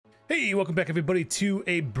Hey, welcome back everybody to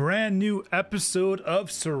a brand new episode of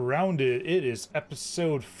Surrounded. It is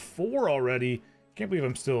episode 4 already. Can't believe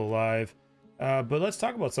I'm still alive. But let's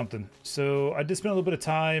talk about something. So I did spend a little bit of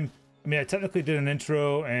time. I mean, I technically did an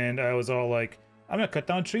intro and I was all like, I'm gonna cut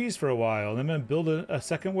down trees for a while and I'm gonna build a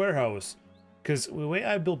second warehouse. Because the way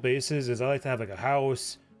I build bases is I like to have like a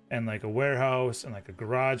house and like a warehouse and like a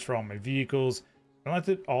garage for all my vehicles. I don't like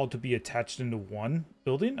it all to be attached into one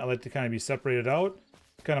building. I like to kind of be separated out.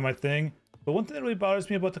 Kind of my thing. But one thing that really bothers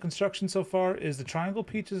me about the construction so far is the triangle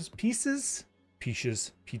pieces the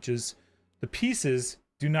pieces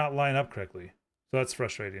do not line up correctly, so that's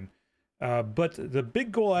frustrating. But the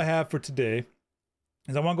big goal I have for today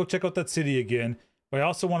is I want to go check out that city again, but I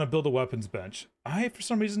also want to build a weapons bench. For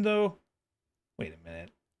some reason though, wait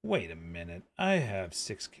a minute, I have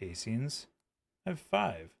 6 casings. I have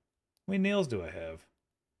 5. How many nails do I have?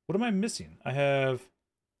 What am I missing? I have,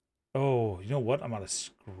 oh, you know what? I'm out of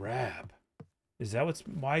scrap. Is that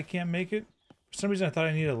why I can't make it? For some reason, I thought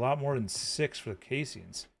I needed a lot more than 6 for the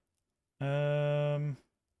casings. Am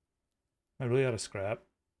I really out of scrap?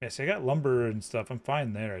 Yes, I got lumber and stuff. I'm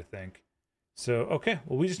fine there, I think. So, okay.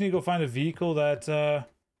 Well, we just need to go find a vehicle that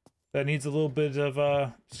that needs a little bit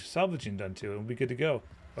of salvaging done to it. We'll be good to go.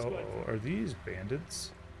 Oh, are these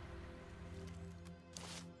bandits?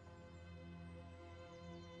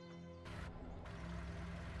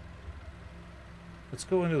 Let's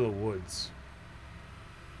go into the woods.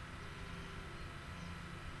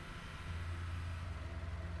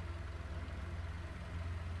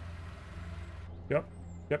 Yep.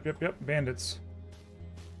 Bandits.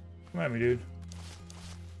 Come at me, dude.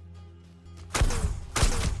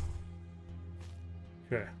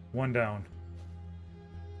 Okay, 1 down.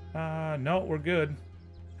 No, we're good.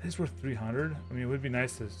 This is worth 300. I mean, it would be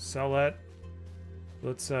nice to sell that.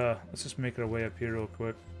 Let's just make our way up here real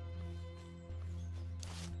quick.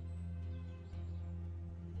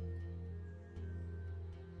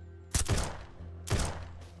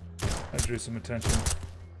 I drew some attention.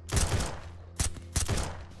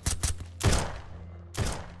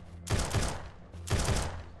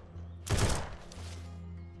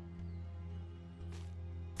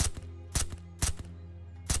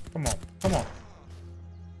 Come on.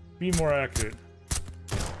 Be more accurate.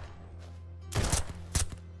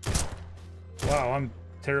 Wow, I'm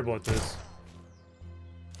terrible at this.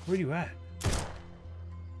 Where are you at?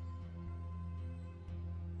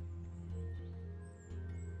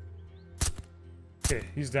 Okay,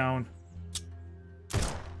 he's down.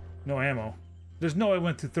 No ammo. There's no way I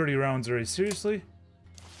went through 30 rounds already. Seriously?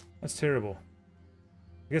 That's terrible.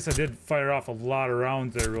 I guess I did fire off a lot of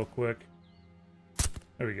rounds there real quick.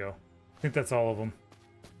 There we go. I think that's all of them.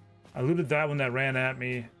 I looted that one that ran at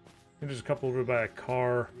me. I think there's a couple over by a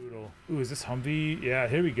car. Brutal. Ooh, is this Humvee? Yeah,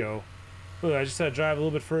 here we go. Ooh, I just had to drive a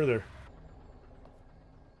little bit further.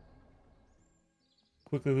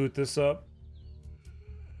 Quickly loot this up.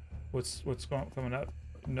 What's coming up?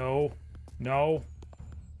 No. You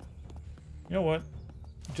know what?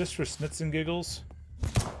 Just for snits and giggles.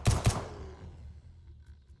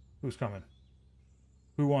 Who's coming?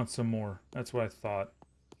 Who wants some more? That's what I thought.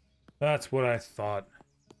 Oh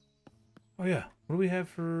yeah, what do we have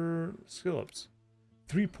for skill ups?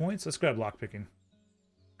 3 points? Let's grab lockpicking.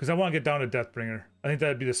 Because I want to get down to Deathbringer. I think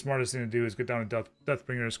that'd be the smartest thing to do, is get down to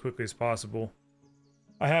Deathbringer as quickly as possible.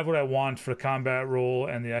 I have what I want for the combat roll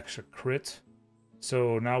and the extra crit.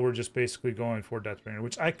 So now we're just basically going for Deathbringer,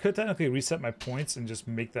 which I could technically reset my points and just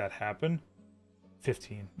make that happen.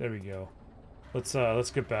 15. There we go. Let's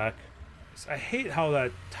get back. I hate how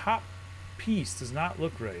that top piece does not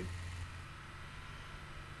look right.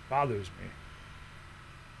 Bothers me.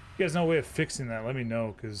 If you guys know a way of fixing that, let me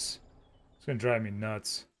know, because it's gonna drive me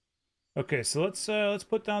nuts. Okay, so let's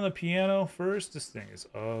put down the piano first. This thing is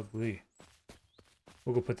ugly.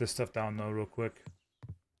 We'll go put this stuff down though real quick.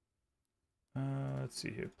 Let's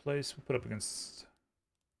see here. Place. We'll put up against,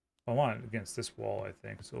 I want it against this wall, I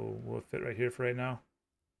think. So we'll fit right here for right now.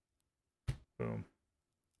 Boom.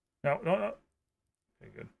 No.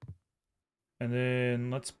 Okay, good. And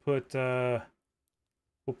then let's put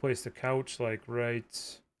we'll place the couch like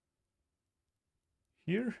right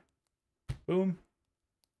here. Boom.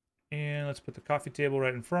 And let's put the coffee table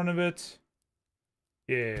right in front of it.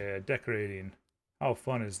 Yeah, decorating. How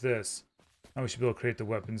fun is this? Now we should be able to create the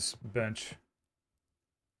weapons bench.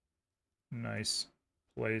 Nice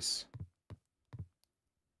place.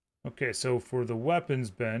 Okay, so for the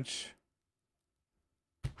weapons bench,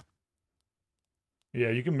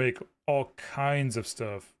 yeah, you can make all kinds of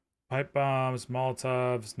stuff. Pipe bombs,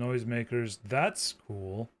 Molotovs, noisemakers. That's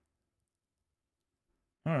cool.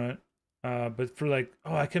 Alright. But for like,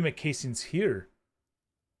 oh, I can make casings here.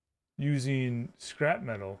 using scrap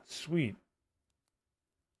metal. Sweet.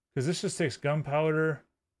 Because this just takes gunpowder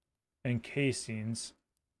and casings.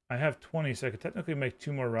 I have 20, so I could technically make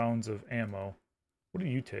 2 more rounds of ammo. What do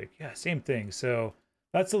you take? Yeah, same thing. So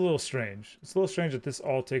that's a little strange. It's a little strange that this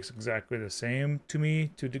all takes exactly the same to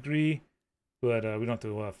me, to a degree. But we don't have to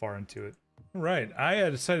go that far into it. All right, I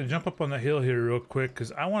decided to jump up on the hill here real quick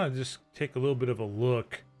because I want to just take a little bit of a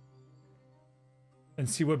look and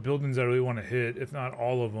see what buildings I really want to hit, if not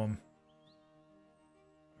all of them.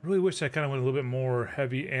 I really wish I kind of went a little bit more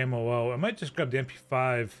heavy ammo out. I might just grab the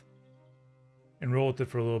MP5 and roll with it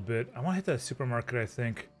for a little bit. I want to hit that supermarket, I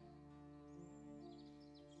think.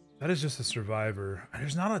 That is just a survivor.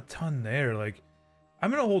 There's not a ton there. Like,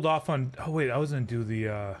 I'm going to hold off on... Oh, wait, I was going to do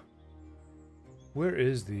the... Where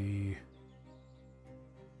is the...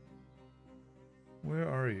 Where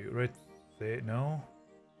are you? Right there? No?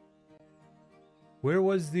 Where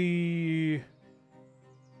was the...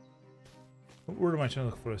 What word am I trying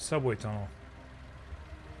to look for? A subway tunnel.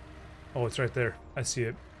 Oh, it's right there. I see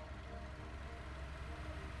it.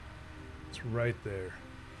 It's right there.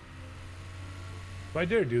 If I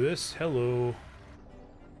dare do this, hello. You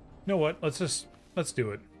know what? Let's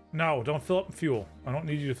do it. No, don't fill up fuel. I don't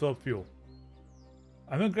need you to fill up fuel.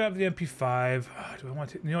 I'm gonna grab the MP5. Do I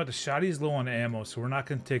want to? You know what? The shotty's low on ammo, so we're not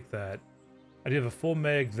gonna take that. I do have a full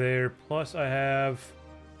mag there. Plus, I have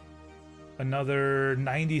another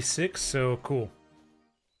 96. So cool.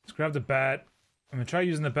 Let's grab the bat. I'm gonna try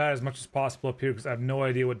using the bat as much as possible up here because I have no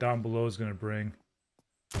idea what down below is gonna bring.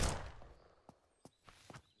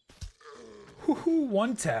 Woohoo!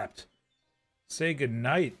 One tapped. Say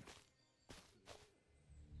goodnight.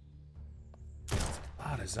 A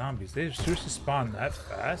lot of zombies. They seriously spawn that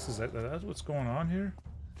fast? Is that's what's going on here?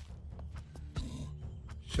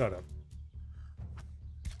 Shut up.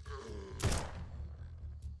 Okay,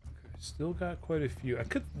 still got quite a few. I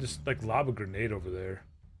could just like lob a grenade over there.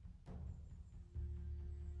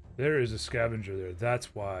 There is a scavenger there.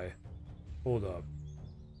 That's why. Hold up.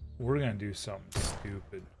 We're gonna do something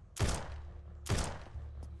stupid.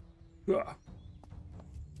 Ugh.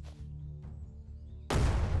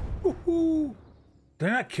 Woohoo! Did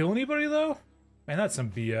I not kill anybody though? Man, that's some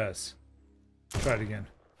BS. Try it again.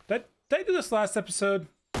 Did I do this last episode?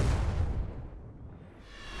 Okay,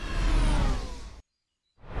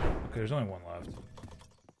 there's only one left.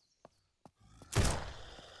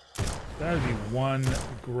 That would be one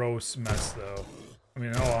gross mess though. I mean,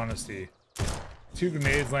 in all honesty. 2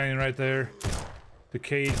 grenades landing right there.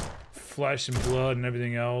 Decayed flesh and blood and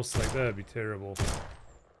everything else. Like, that would be terrible.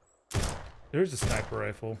 There's a sniper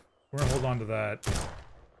rifle. We're gonna hold on to that.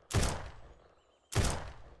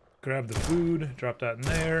 Grab the food, drop that in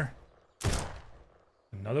there.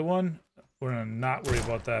 Another one? We're gonna not worry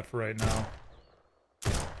about that for right now.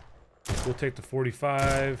 We'll take the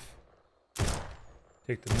 45.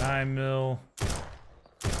 Take the 9mm.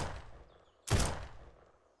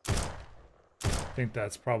 I think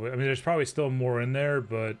that's probably... I mean, there's probably still more in there,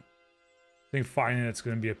 but I think finding it's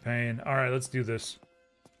gonna be a pain. Alright, let's do this.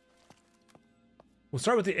 We'll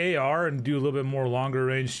start with the AR and do a little bit more longer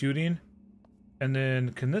range shooting. And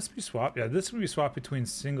then, can this be swapped? Yeah, this can be swapped between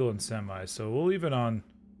single and semi. So we'll leave it on...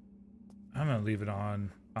 I'm gonna leave it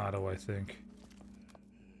on auto, I think.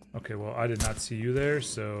 Okay, well, I did not see you there,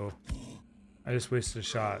 so... I just wasted a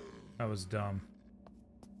shot. That was dumb.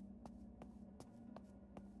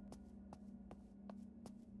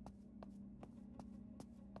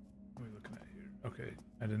 What are we looking at here? Okay,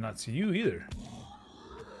 I did not see you either.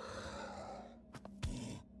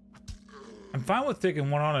 I'm fine with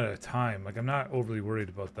taking one on at a time. Like, I'm not overly worried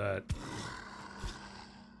about that.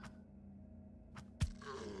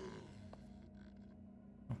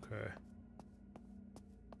 Okay.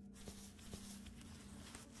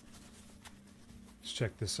 Let's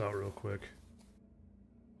check this out real quick.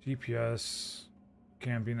 GPS,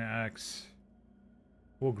 Cambina Axe.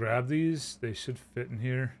 We'll grab these. They should fit in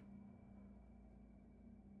here.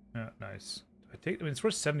 Yeah, nice. I mean, it's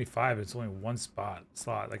worth 75. It's only one slot.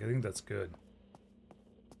 Like, I think that's good.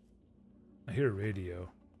 I hear a radio.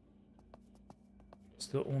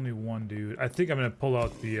 Still only one dude. I think I'm gonna pull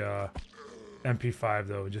out the MP5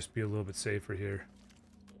 though, just be a little bit safer here.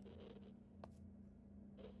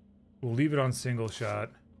 We'll leave it on single shot.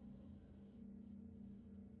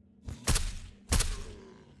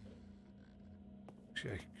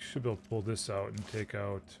 Actually, I should be able to pull this out and take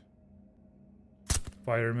out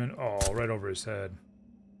fireman. Oh, right over his head.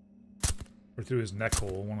 Or through his neck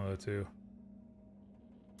hole, one of the two.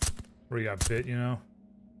 Where he got bit, you know?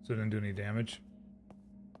 So it didn't do any damage.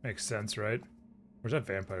 Makes sense, right? Where's that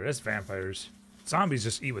vampire? That's vampires. Zombies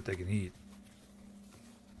just eat what they can eat.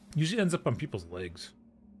 Usually ends up on people's legs.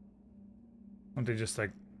 Don't they just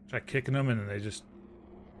like try kicking them and then they just...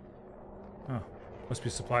 Oh, must be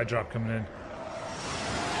a supply drop coming in.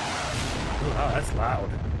 Oh, wow, that's loud.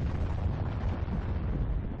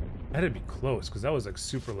 That had to be close because that was like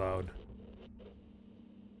super loud.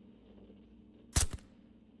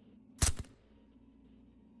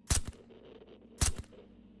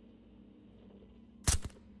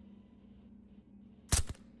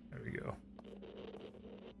 There we go.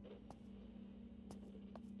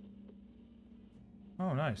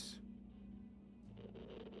 Oh, nice.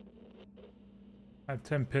 I have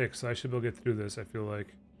 10 picks, so I should be able to get through this, I feel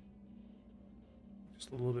like.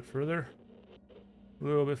 Just a little bit further. A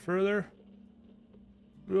little bit further.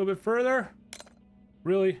 A little bit further.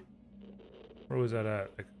 Really? Where was that at?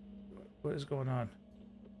 Like, what is going on?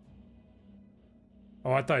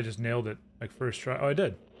 Oh, I thought I just nailed it. Like, first try. Oh, I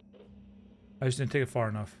did. I just didn't take it far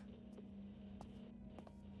enough.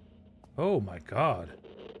 Oh my god.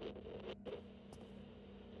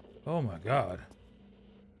 Oh my god.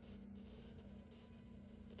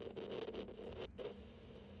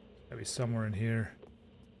 Gotta be somewhere in here.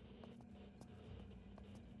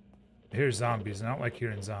 I hear zombies, and I don't like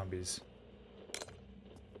hearing zombies.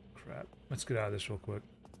 Crap. Let's get out of this real quick.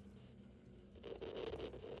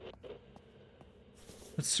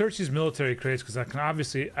 Let's search these military crates, because I can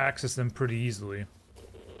obviously access them pretty easily.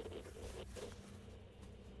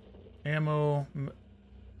 Ammo.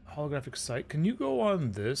 Holographic sight. Can you go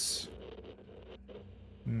on this?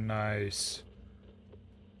 Nice.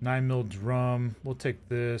 9mm drum. We'll take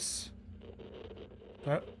this.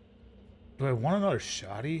 Do I want another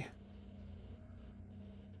shotty?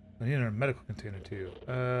 I need a medical container too.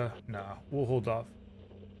 Nah. We'll hold off.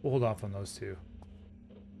 We'll hold off on those two.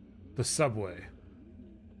 The subway.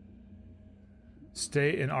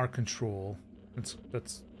 Stay in our control.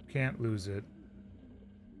 That's can't lose it.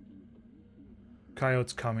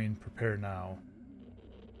 Coyotes coming. Prepare now.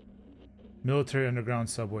 Military underground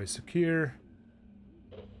subway secure.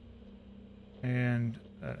 And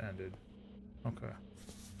that ended. Okay.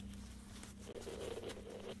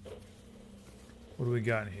 What do we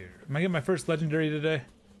got in here? Am I getting my first legendary today?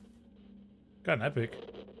 Got an epic.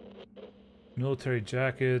 Military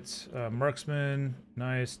jackets. Marksman.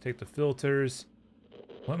 Nice. Take the filters.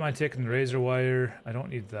 What am I taking? The razor wire. I don't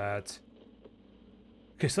need that.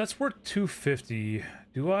 Okay, so that's worth 250.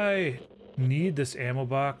 Do I need this ammo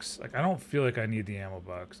box? Like, I don't feel like I need the ammo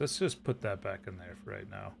box. Let's just put that back in there for right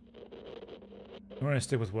now. We're gonna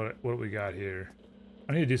stick with what we got here.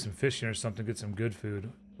 I need to do some fishing or something, get some good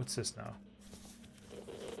food. What's this now?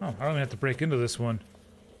 Oh, I don't even have to break into this one.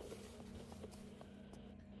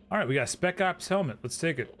 Alright, we got a Spec Ops helmet. Let's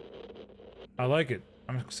take it. I like it.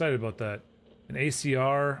 I'm excited about that. An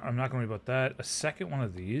ACR. I'm not gonna worry about that. A second one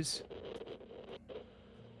of these.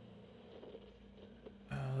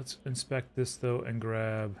 Let's inspect this though and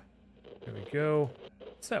grab. There we go.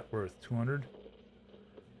 What's that worth? 200?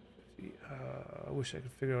 I wish I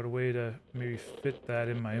could figure out a way to maybe fit that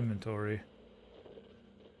in my inventory.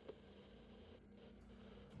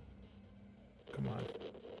 Come on.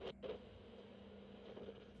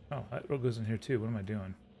 Oh, that road goes in here too. What am I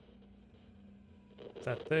doing? Put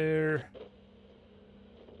that there.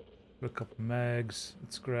 Put a couple mags.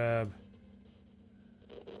 Let's grab.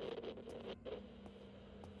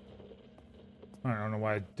 I don't know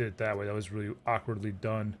why I did it that way. That was really awkwardly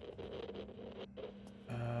done.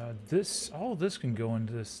 All this can go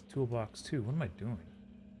into this toolbox too. What am I doing?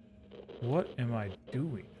 What am I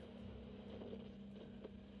doing?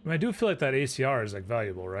 I mean, I do feel like that ACR is like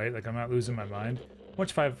valuable, right? Like I'm not losing my mind. How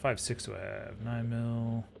much 5.56 do I have?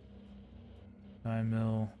 9mm.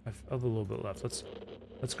 9mm. I have a little bit left.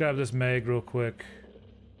 Let's grab this mag real quick.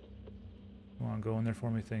 Come on, go in there for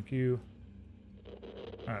me. Thank you.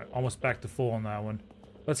 Alright, almost back to full on that one.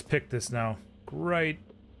 Let's pick this now. Right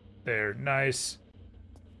there. Nice.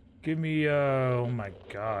 Give me, oh my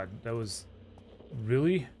god. That was...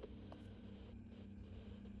 Really?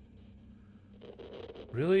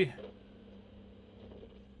 Really?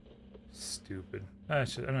 Stupid. I'm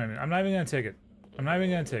not even gonna take it. I'm not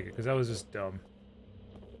even gonna take it, because that was just dumb.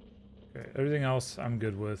 Okay, everything else I'm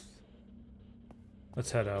good with.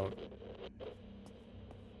 Let's head out.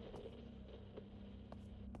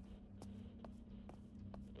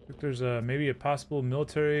 I think there's maybe a possible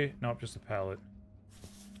military... Nope, just a pallet.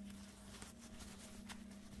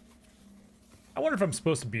 I wonder if I'm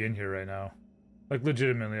supposed to be in here right now. Like,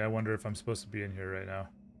 legitimately, I wonder if I'm supposed to be in here right now.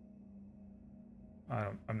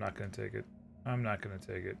 I'm not gonna take it. I'm not gonna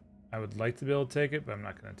take it. I would like to be able to take it, but I'm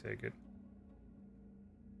not gonna take it.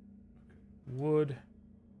 Wood.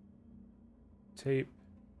 Tape.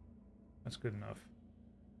 That's good enough.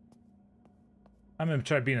 I'm gonna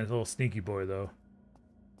try being a little sneaky boy though.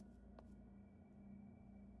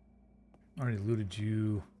 Already looted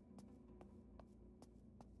you.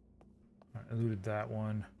 Alright, I looted that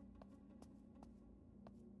one.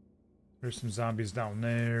 There's some zombies down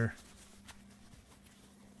there.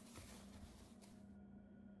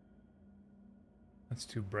 That's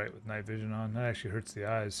too bright with night vision on. That actually hurts the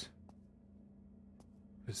eyes.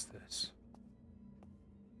 What is this?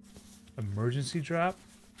 Emergency drop?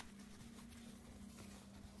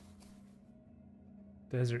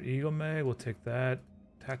 Desert Eagle mag, we'll take that.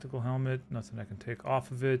 Tactical helmet, nothing I can take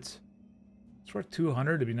off of it. It's worth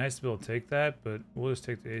 200. It'd be nice to be able to take that, but we'll just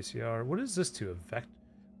take the ACR. What is this to? A vector?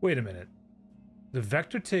 Wait a minute. The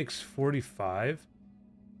vector takes 45?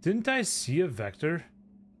 Didn't I see a vector?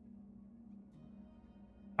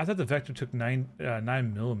 I thought the vector took 9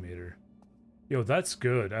 millimeter. Yo, that's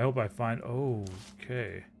good. I hope I find... Oh,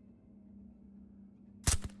 okay.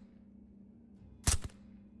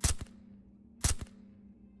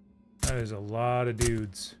 That is a lot of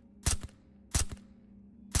dudes.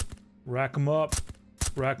 Rack them up.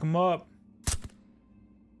 Rack them up.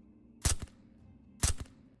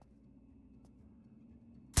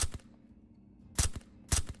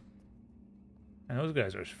 And those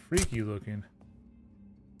guys are freaky looking.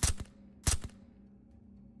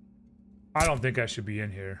 I don't think I should be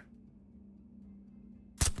in here.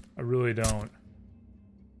 I really don't.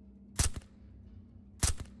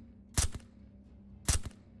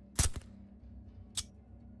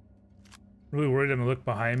 Really worried I'm gonna look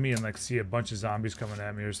behind me and like see a bunch of zombies coming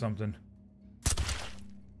at me or something.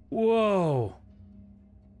 Whoa!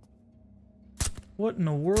 What in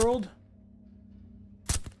the world?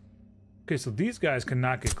 Okay, so these guys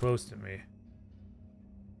cannot get close to me.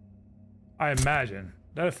 I imagine.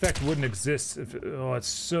 That effect wouldn't exist if it, oh, it's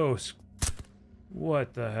so...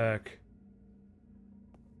 What the heck?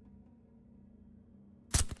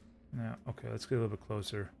 Now, okay, let's get a little bit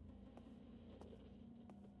closer.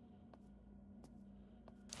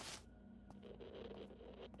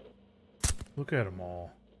 Look at them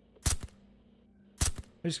all.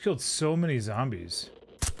 I just killed so many zombies.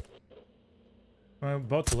 I'm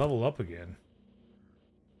about to level up again.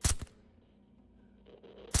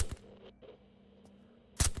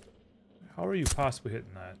 How are you possibly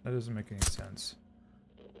hitting that? That doesn't make any sense.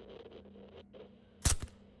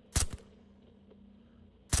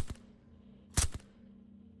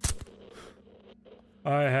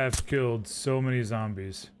 I have killed so many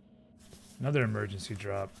zombies. Another emergency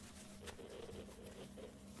drop.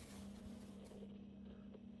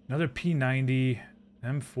 Another P90,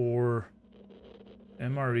 M4,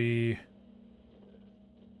 MRE.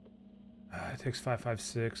 It takes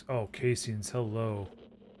 556. Oh, casings. Hello.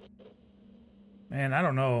 Man, I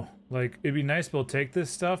don't know. Like, it'd be nice to be able to take this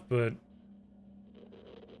stuff, but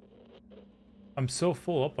I'm so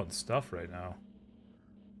full up on stuff right now.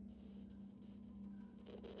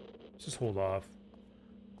 Let's just hold off.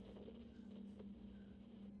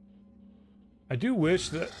 I do wish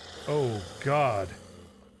that... Oh, God.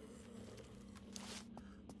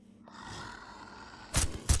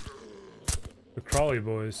 The Crawley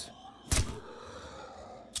boys.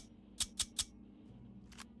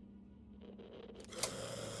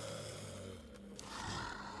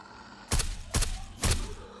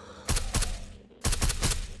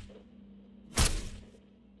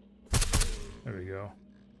 There we go.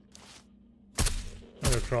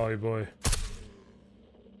 Another Crawley boy.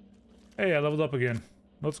 Hey, I leveled up again.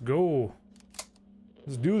 Let's go.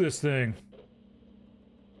 Let's do this thing.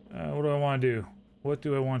 What do I want to do? What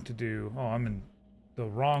do I want to do? Oh, I'm in the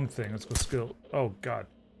wrong thing. Let's go skill. Oh, God.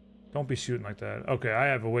 Don't be shooting like that. Okay, I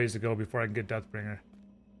have a ways to go before I can get Deathbringer.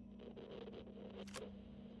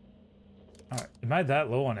 Alright, am I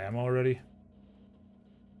that low on ammo already?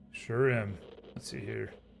 Sure am. Let's see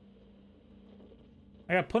here.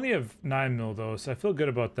 I got plenty of 9mm though, so I feel good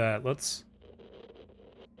about that. Let's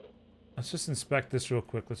just inspect this real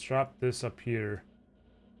quick. Let's drop this up here.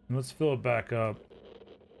 And let's fill it back up.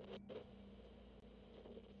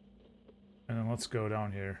 And then let's go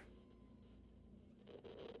down here.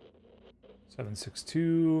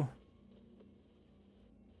 762.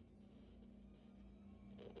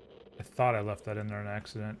 I thought I left that in there on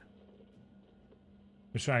accident.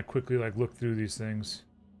 I'm just trying to quickly like look through these things.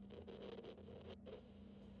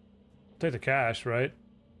 Take the cash, right?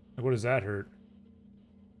 Like, what does that hurt?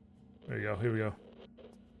 There you go. Here we go.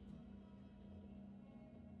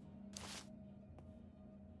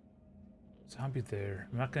 Zombie there.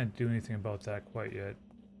 I'm not going to do anything about that quite yet.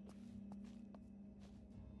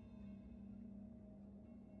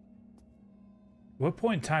 What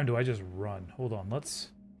point in time do I just run? Hold on. Let's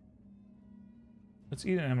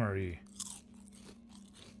eat an MRE.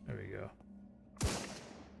 There we go.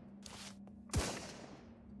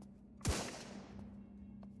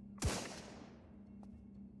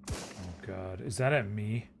 Oh god, is that at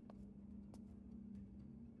me?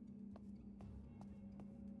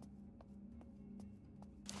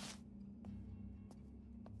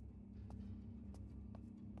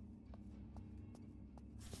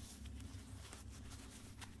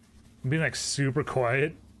 I'm being like super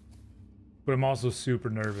quiet, but I'm also super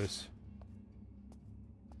nervous.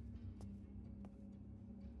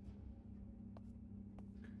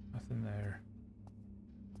 Nothing there.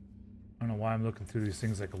 I don't know why I'm looking through these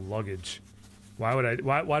things like luggage. Why would I?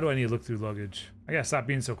 Why do I need to look through luggage? I gotta stop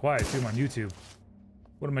being so quiet too. I'm on YouTube.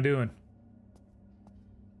 What am I doing?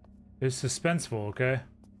 It's suspenseful, okay?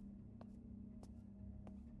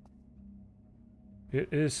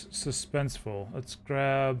 It is suspenseful. Let's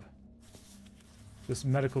grab this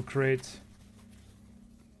medical crate.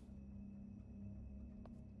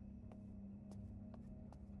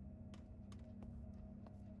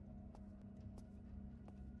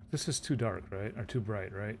 This is too dark, right? Or too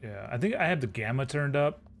bright, right? Yeah. I think I have the gamma turned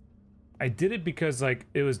up. I did it because, like,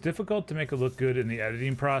 it was difficult to make it look good in the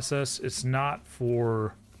editing process. It's not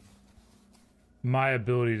for my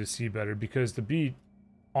ability to see better, because to be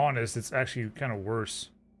honest, it's actually kind of worse.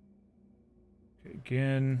 Okay,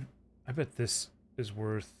 again, I bet this is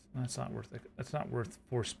worth... That's not worth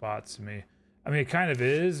 4 spots to me. I mean, it kind of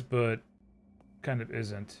is, but kind of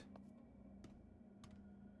isn't.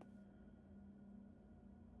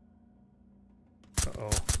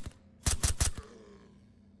 Uh-oh.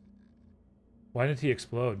 Why didn't he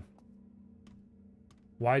explode?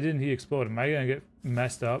 Why didn't he explode? Am I gonna get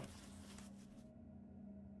messed up?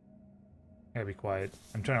 I gotta be quiet.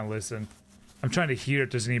 I'm trying to listen. I'm trying to hear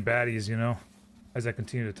if there's any baddies, you know? As I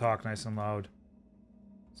continue to talk nice and loud.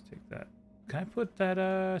 Let's take that. Can I put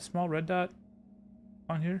that small red dot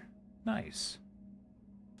on here? Nice.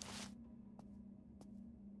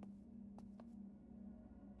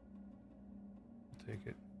 I'll take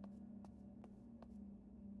it.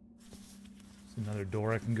 There's another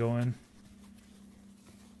door I can go in.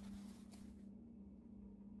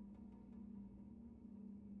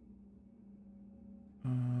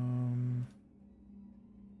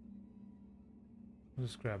 We'll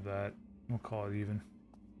just grab that. We'll call it even.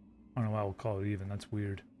 I don't know why we'll call it even. That's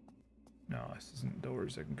weird. No, this isn't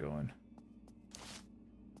doors I can go in.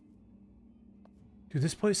 Dude,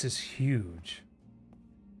 this place is huge.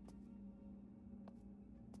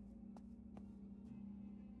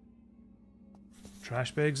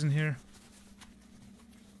 Trash bags in here?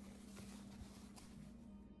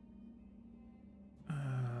 No,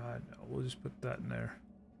 we'll just put that in there.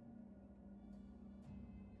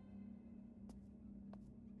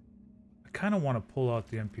 I kind of want to pull out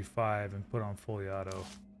the MP5 and put on fully auto.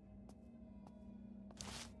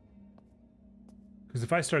 Because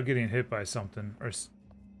if I start getting hit by something, or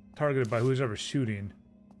targeted by who's ever shooting...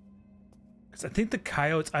 Because I think the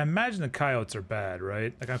coyotes... I imagine the coyotes are bad,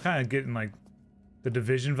 right? Like, I'm kind of getting, like, the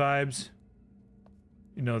Division vibes.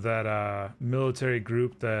 You know, that, military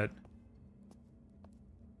group that...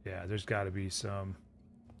 Yeah, there's got to be some...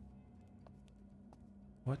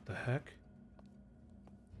 What the heck?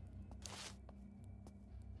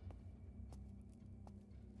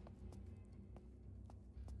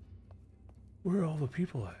 Where are all the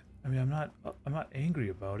people at? I mean, I'm not angry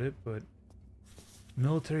about it, but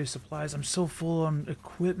military supplies. I'm so full on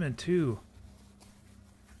equipment too.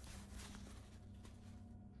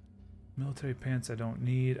 Military pants I don't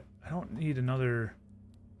need. I don't need another.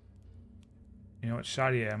 You know what?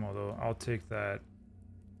 Shoddy ammo though. I'll take that.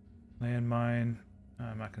 Landmine.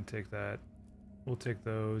 I'm not gonna take that. We'll take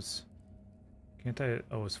those. Can't I?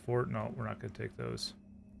 Oh, it's fort. No, we're not gonna take those.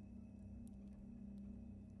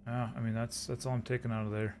 I mean, that's all I'm taking out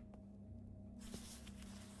of there.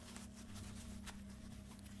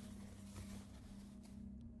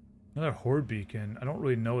 Another horde beacon. I don't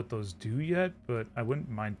really know what those do yet, but I wouldn't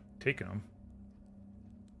mind taking them.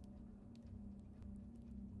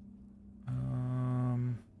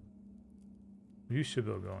 You should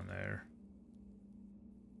be able to go in there.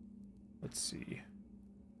 Let's see.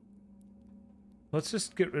 Let's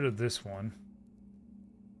just get rid of this one.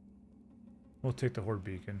 We'll take the horde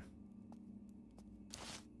beacon.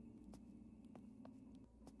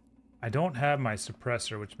 I don't have my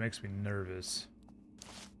suppressor, which makes me nervous.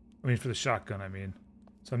 I mean, for the shotgun, I mean.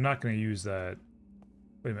 So I'm not going to use that.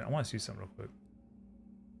 Wait a minute, I want to see something real quick.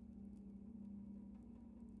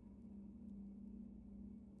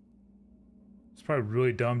 It's probably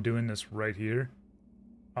really dumb doing this right here.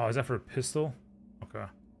 Oh, is that for a pistol? Okay.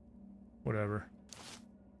 Whatever.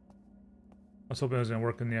 I was hoping it was going to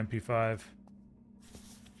work in the MP5.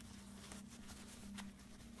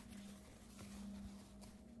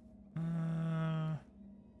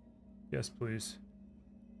 Yes, please.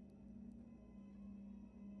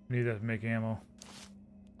 Need that to make ammo.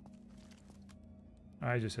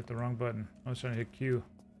 I just hit the wrong button. I was trying to hit Q.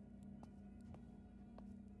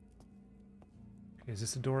 Okay, is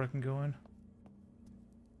this a door I can go in?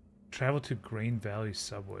 Travel to Grain Valley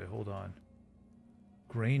subway. Hold on.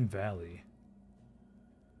 Grain Valley.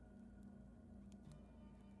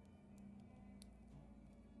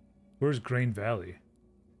 Where's Grain Valley?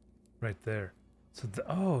 Right there. So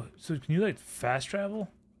oh, so can you like fast travel?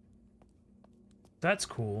 That's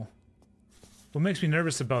cool. What makes me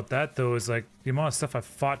nervous about that though is like the amount of stuff I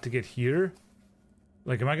fought to get here.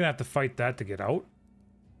 Like, am I gonna have to fight that to get out?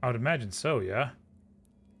 I would imagine so, yeah.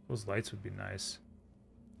 Those lights would be nice.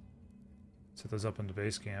 Set those up in the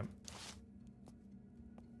base camp.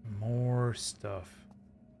 More stuff.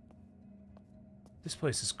 This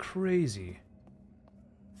place is crazy.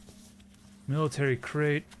 Military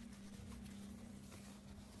crate.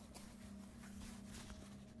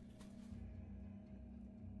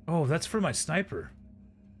 Oh, that's for my sniper.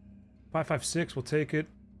 5.56, we'll take it.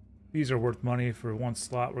 These are worth money for one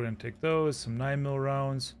slot. We're going to take those. Some 9mm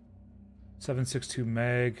rounds. 7.62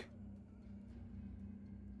 mag.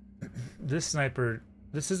 This sniper,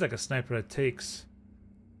 this is like a sniper that takes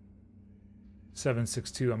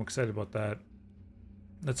 7.62. I'm excited about that.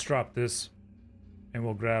 Let's drop this and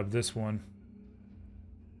we'll grab this one.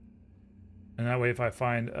 And that way if I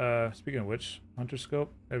find, speaking of which, hunter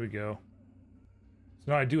scope, there we go.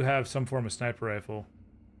 So now I do have some form of sniper rifle.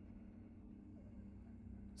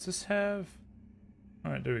 Does this have...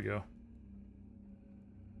 Alright, there we go.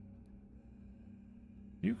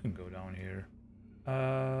 You can go down here.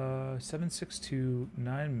 7.62,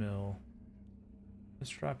 9mm.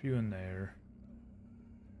 Let's drop you in there.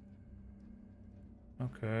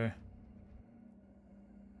 Okay.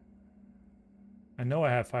 I know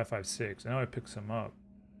I have 5.56. I know I picked some up.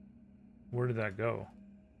 Where did that go?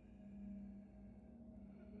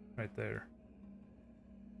 Right there.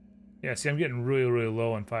 Yeah, see, I'm getting really, really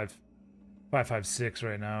low on 5.56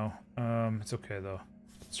 right now. It's okay though.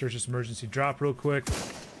 Search this emergency drop real quick.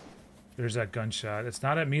 There's that gunshot. It's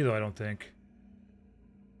not at me though, I don't think.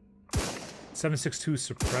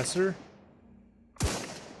 7.62 suppressor.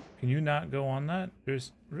 Can you not go on that?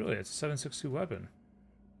 There's really, it's a 7.62 weapon.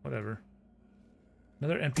 Whatever.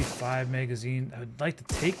 Another MP5 magazine. I would like to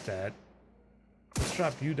take that. Let's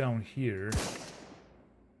drop you down here.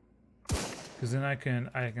 Because then I can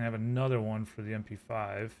have another one for the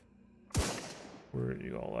MP5. Where are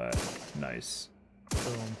you all at? Nice.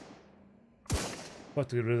 Boom. About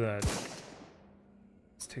to get rid of that.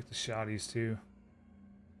 Let's take the shotties too.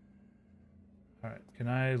 Alright, can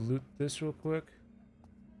I loot this real quick?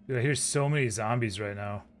 Dude, I hear so many zombies right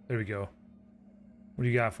now. There we go. What do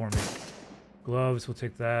you got for me? Gloves, we'll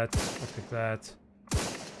take that. We'll take that.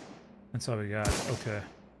 That's all we got. Okay.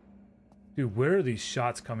 Dude, where are these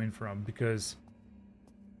shots coming from? Because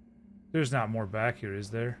there's not more back here, is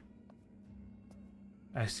there?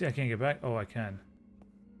 I see I can't get back. Oh, I can.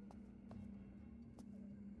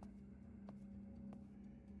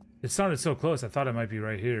 It sounded so close, I thought it might be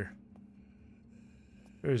right here.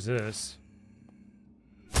 There's this.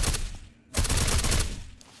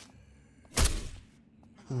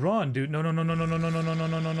 Run, dude. No, no, no, no, no, no, no, no, no, no,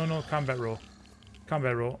 no, no, no, no. Combat roll.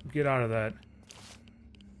 Combat roll. Get out of that.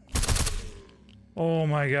 Oh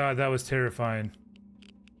my god, that was terrifying.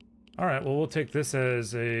 Alright, well, we'll take this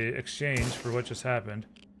as a exchange for what just happened.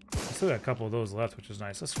 I still got a couple of those left, which is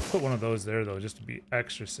nice. Let's put one of those there, though, just to be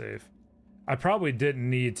extra safe. I probably didn't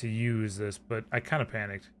need to use this, but I kind of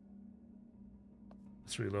panicked.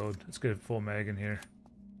 Let's reload. Let's get a full mag in here.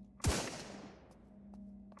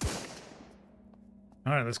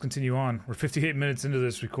 Alright, let's continue on. We're 58 minutes into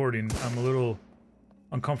this recording. I'm a little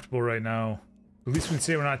uncomfortable right now. At least we can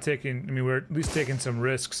say we're not taking... I mean, we're at least taking some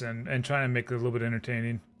risks and trying to make it a little bit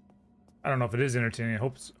entertaining. I don't know if it is entertaining. I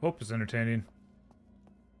hope it's entertaining.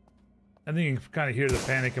 I think you can kind of hear the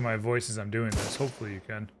panic in my voice as I'm doing this. Hopefully you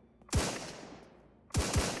can.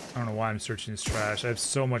 I don't know why I'm searching this trash. I have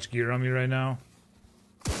so much gear on me right now.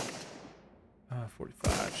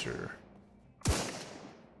 45, sure.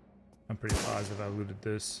 I'm pretty positive I looted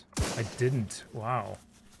this. I didn't. Wow.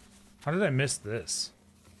 How did I miss this?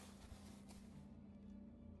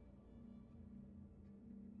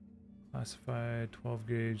 Classified, 12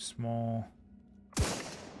 gauge, small.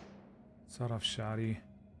 Sawed-off shotty.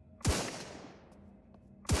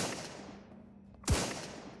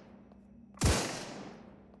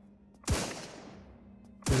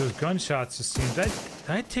 Dude, those gunshots just seem... Did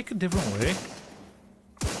I take a different way?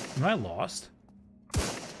 Am I lost?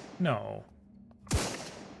 No.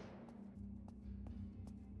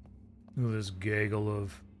 Look at this gaggle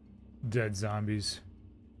of Dead zombies.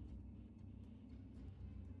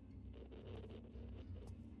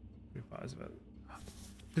 Pretty positive.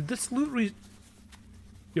 Did this loot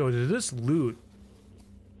Yo, did this loot...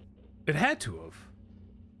 It had to have.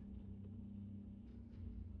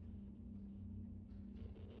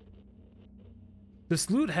 This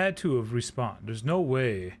loot had to have respawned. There's no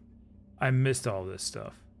way I missed all this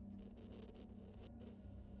stuff.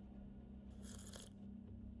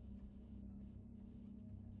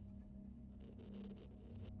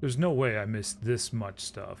 There's no way I missed this much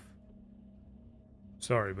stuff.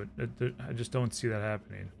 Sorry, but I just don't see that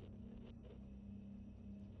happening.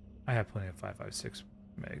 I have plenty of 5.56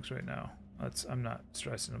 megs right now. I'm not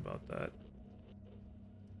stressing about that.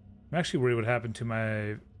 I'm actually worried what happened to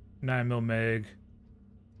my 9mm meg.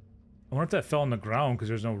 I wonder if that fell on the ground because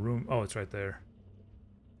there's no room. Oh, it's right there.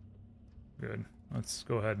 Good. Let's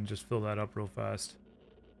go ahead and just fill that up real fast.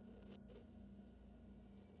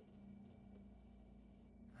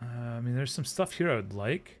 I mean, there's some stuff here I would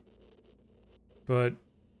like. But,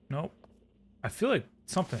 nope. I feel like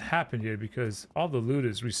something happened here because all the loot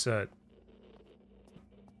is reset.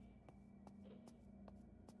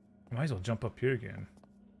 I might as well jump up here again.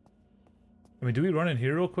 I mean, do we run in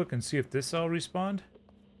here real quick and see if this all respawned?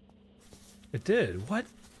 It did. What?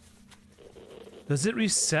 Does it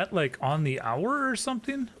reset like on the hour or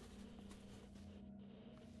something?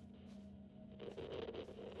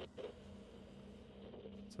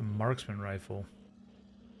 It's a marksman rifle.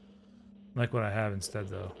 I like what I have instead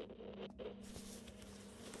though.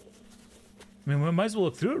 I mean, we might as well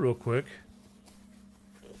look through it real quick.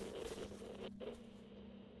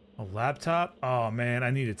 A laptop? Oh man,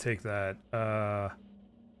 I need to take that.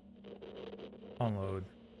 Unload.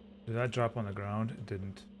 Did that drop on the ground? It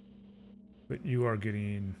didn't. But you are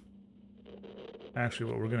getting...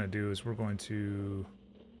 Actually, what we're going to do is we're going to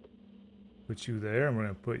put you there, and we're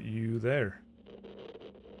going to put you there.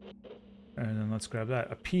 And then let's grab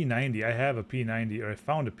that. A P90. I have a P90, or I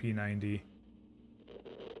found a P90.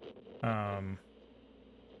 What am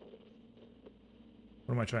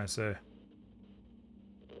I trying to say?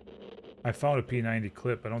 I found a P90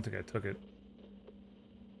 clip. I don't think I took it.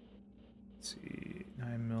 Let's see.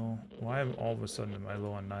 9mm. Why am all of a sudden am I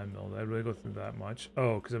low on 9mm? Did I really go through that much?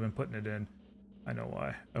 Oh, because I've been putting it in. I know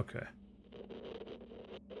why. Okay.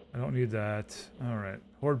 I don't need that. Alright.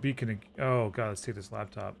 Horde beacon. Oh god, let's take this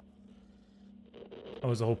laptop. That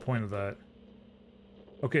was the whole point of that.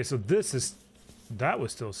 Okay, so this is... That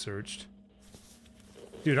was still searched.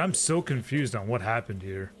 Dude, I'm so confused on what happened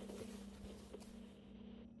here.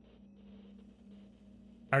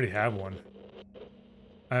 I already have one.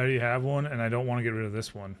 I already have one, and I don't want to get rid of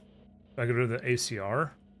this one. If I get rid of the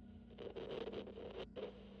ACR,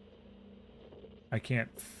 I can't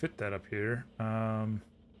fit that up here. I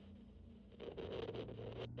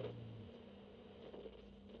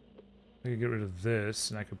could get rid of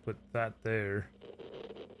this, and I could put that there.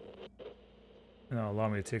 And that'll allow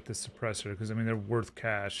me to take this suppressor, because, I mean, they're worth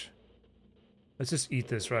cash. Let's just eat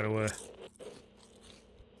this right away.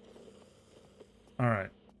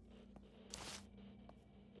 Alright.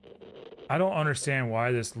 I don't understand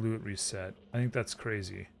why this loot reset. I think that's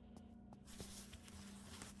crazy.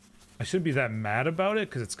 I shouldn't be that mad about it,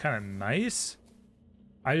 because it's kind of nice.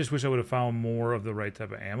 I just wish I would have found more of the right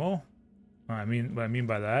type of ammo. What I mean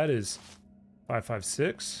by that is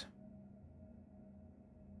 5.56.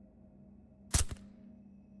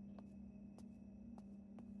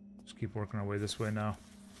 Just keep working our way this way now.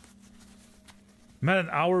 I'm at an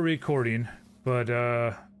hour recording, but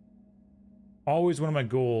always one of my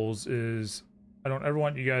goals is I don't ever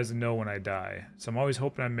want you guys to know when I die. So I'm always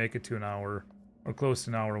hoping I make it to an hour or close to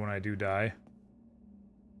an hour when I do die.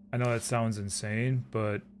 I know that sounds insane,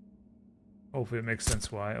 but hopefully it makes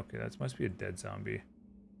sense why. Okay, that must be a dead zombie.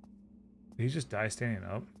 Did he just die standing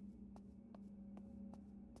up?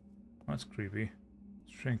 That's creepy.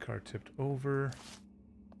 Train car tipped over.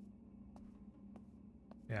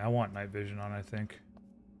 Yeah, I want night vision on, I think.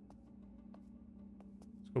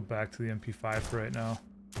 Let's go back to the MP5 for right now.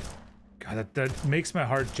 God, that makes my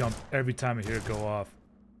heart jump every time I hear it go off.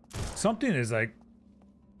 Something is like...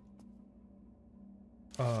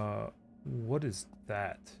 what is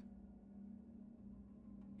that?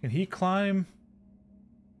 Can he climb?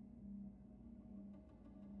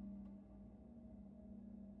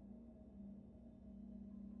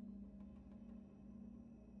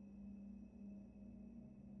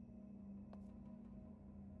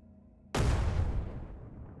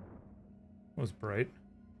 It was bright.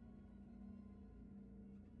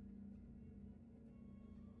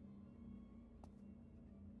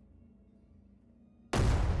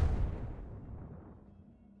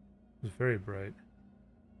 It was very bright.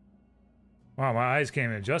 Wow, my eyes can't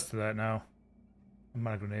even adjust to that now. I'm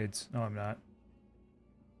out of grenades. No, I'm not.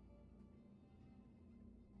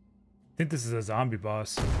 I think this is a zombie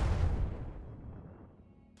boss.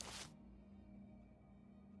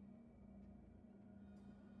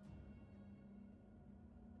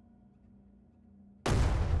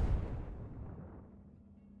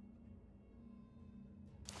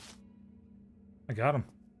 I got him.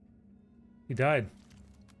 He died.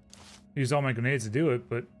 Used all my grenades to do it,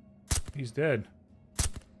 but he's dead.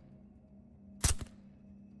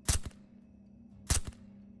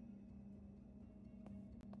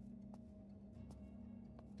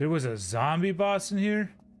 There was a zombie boss in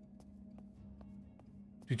here?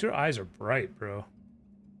 Dude, your eyes are bright, bro.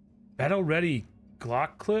 Battle ready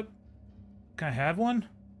Glock clip? Can I have one?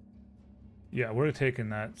 Yeah, we're taking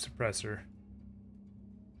that suppressor.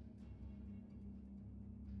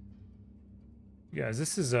 Guys,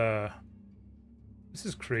 this is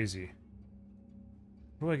crazy.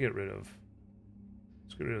 What do I get rid of?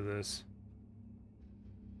 Let's get rid of this.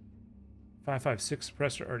 5.56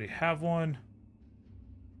 suppressor, already have one.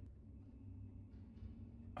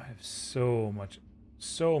 I have so much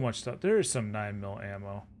stuff. There is some 9mm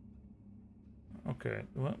ammo. Okay,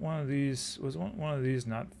 one of these was one of these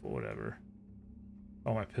not full. Whatever.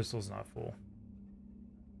 Oh, my pistol's not full.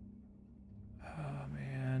 Oh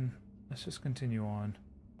man, let's just continue on.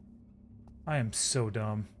 I am so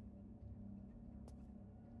dumb.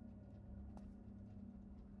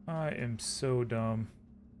 I am so dumb.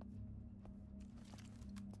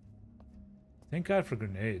 Thank God for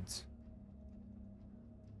grenades.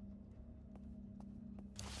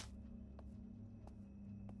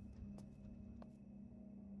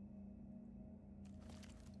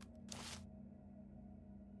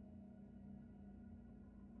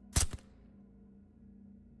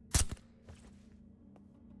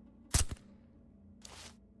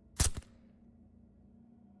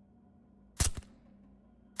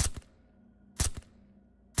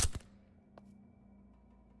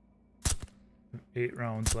 Eight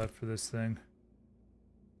rounds left for this thing.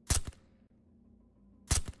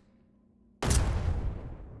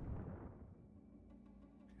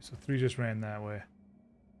 So 3 just ran that way.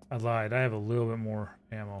 I lied. I have a little bit more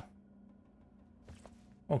ammo.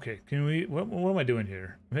 Okay, can we... What am I doing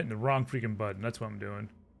here? I'm hitting the wrong freaking button. That's what I'm doing.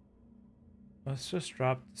 Let's just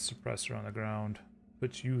drop the suppressor on the ground.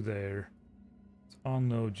 Put you there. Let's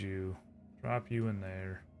unload you. Drop you in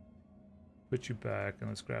there. Put you back, and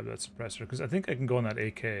let's grab that suppressor, because I think I can go on that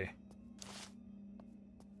AK. If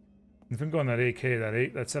I can go on that AK,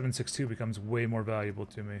 that 7.62 becomes way more valuable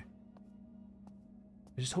to me.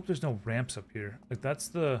 I just hope there's no ramps up here. Like, that's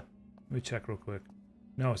the... Let me check real quick.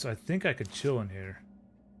 No, so I think I could chill in here.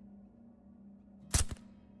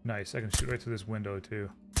 Nice, I can shoot right through this window, too.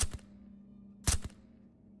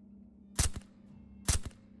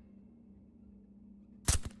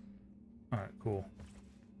 Alright, cool.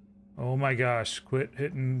 Oh my gosh, quit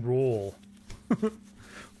hit and roll.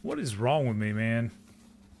 What is wrong with me, man?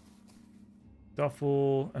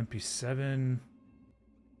 Duffel, MP7.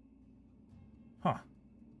 Huh,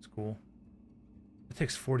 that's cool. It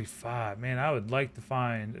takes 45. Man, I would like to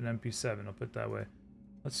find an MP7, I'll put it that way.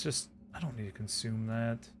 Let's just, I don't need to consume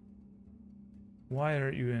that. Why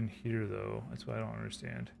aren't you in here, though? That's what I don't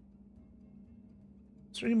understand.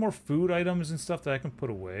 Is there any more food items and stuff that I can put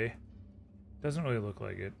away? Doesn't really look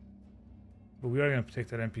like it. But we are going to take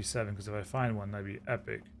that MP7, because if I find one, that'd be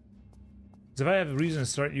epic. Because if I have a reason to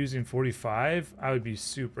start using 45, I would be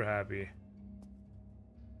super happy.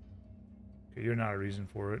 Okay, you're not a reason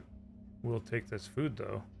for it. We'll take this food,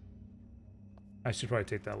 though. I should probably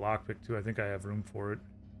take that lockpick, too. I think I have room for it.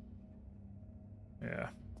 Yeah.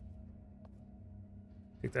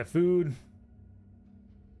 Take that food.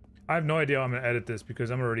 I have no idea how I'm going to edit this,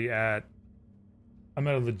 because I'm already at... I'm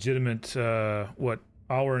at a legitimate, what,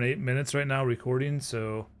 hour and 8 minutes right now recording,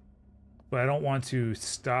 so... But I don't want to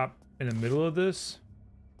stop in the middle of this.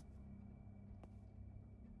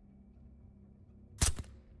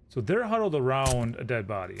 So they're huddled around a dead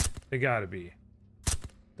body. They gotta be.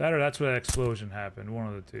 That or that's where that explosion happened. One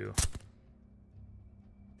of the two.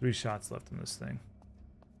 3 shots left in this thing.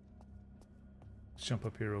 Let's jump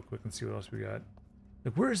up here real quick and see what else we got.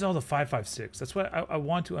 Like, where's all the 5.56? That's why I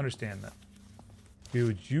want to understand that.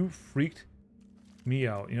 Dude, you freaked me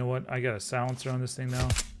out. You know what? I got a silencer on this thing now.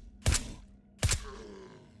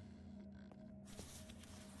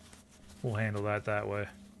 We'll handle that way.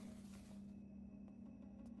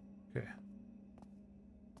 Okay.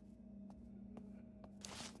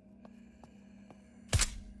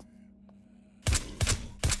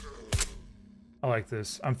 I like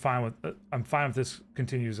this. I'm fine with this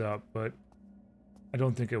continues up, but I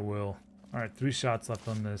don't think it will. Alright, 3 shots left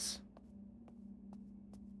on this.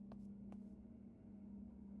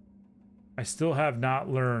 I still have not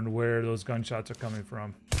learned where those gunshots are coming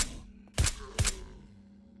from.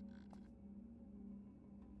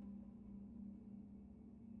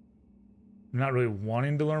 I'm not really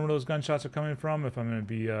wanting to learn where those gunshots are coming from, if I'm going to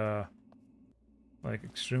be, like,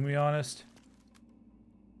 extremely honest.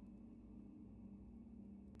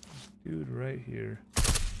 This dude right here.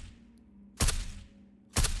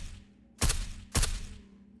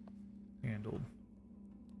 Handled.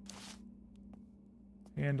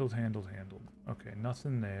 Handled, handled, handled. Okay,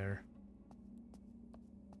 nothing there.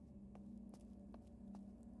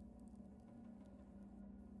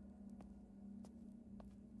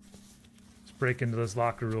 Let's break into this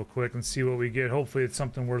locker real quick and see what we get. Hopefully it's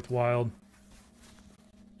something worthwhile.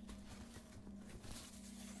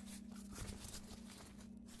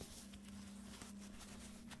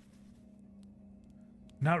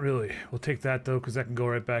 Not really. We'll take that though, because I can go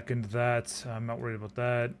right back into that. I'm not worried about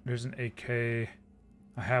that. There's an AK.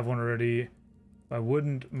 I have one already. I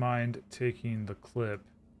wouldn't mind taking the clip.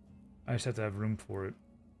 I just have to have room for it.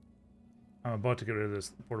 I'm about to get rid of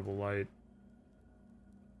this portable light.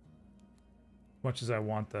 As much as I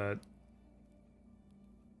want that.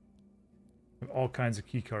 I have all kinds of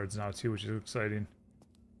key cards now too, which is exciting.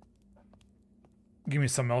 Give me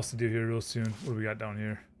something else to do here real soon. What do we got down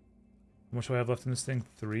here? How much do I have left in this thing?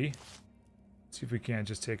 3? Let's see if we can't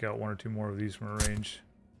just take out 1 or 2 more of these from a range.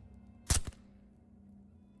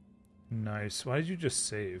 Nice. Why did you just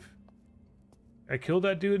save? I killed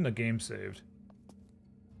that dude and the game saved.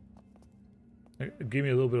 It gave me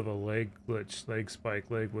a little bit of a leg glitch, leg spike,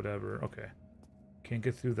 leg whatever. Okay. Can't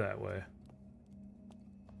get through that way.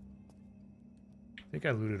 I think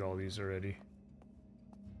I looted all these already.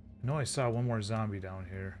 I know I saw one more zombie down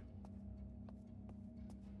here.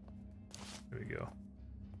 There we go.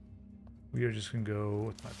 We are just gonna go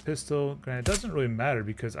with my pistol. Granted, it doesn't really matter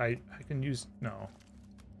because I can use... No.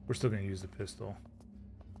 We're still gonna use the pistol.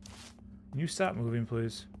 Can you stop moving,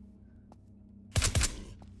 please?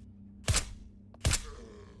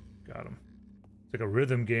 Got him. It's like a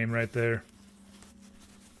rhythm game right there.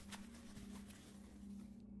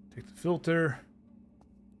 Take the filter.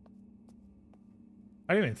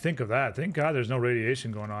 I didn't even think of that. Thank God there's no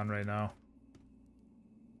radiation going on right now.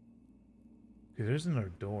 Okay, there's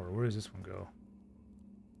another door. Where does this one go?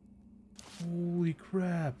 Holy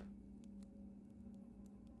crap.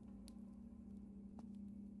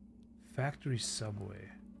 Factory subway.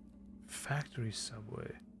 Factory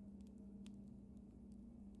subway.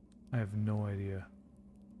 I have no idea.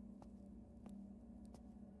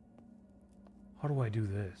 How do I do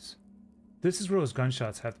this? This is where those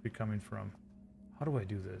gunshots have to be coming from. How do I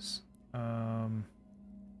do this? Come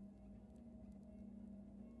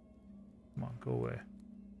on, go away.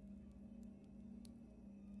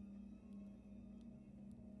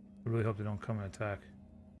 I really hope they don't come and attack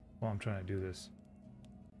while I'm trying to do this.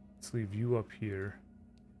 Let's leave you up here.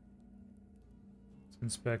 Let's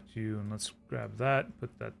inspect you and let's grab that,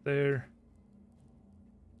 put that there.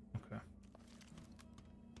 Okay.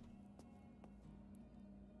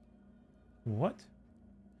 What?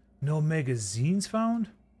 No magazines found?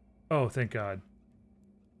 Oh, thank God.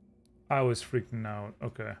 I was freaking out.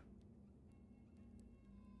 Okay.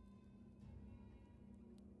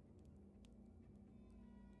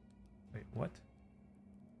 Wait, what?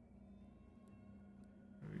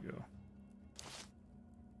 There we go.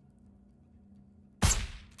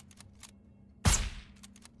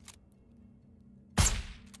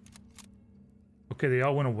 Okay, they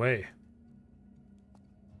all went away.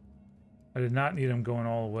 I did not need them going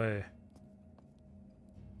all the way.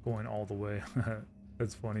 Going all the way.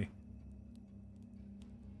 That's funny.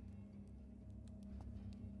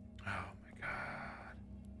 Oh my God.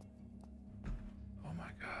 Oh my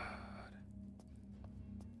God.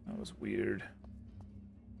 That was weird.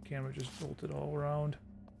 Camera just bolted all around.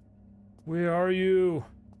 Where are you?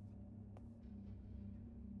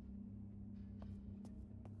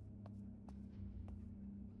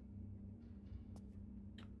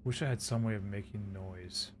 Wish I had some way of making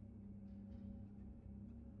noise.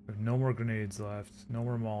 I have no more grenades left. No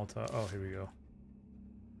more Molotov. Oh, here we go.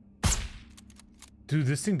 Dude,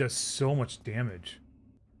 this thing does so much damage.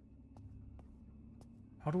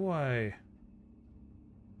 How do I...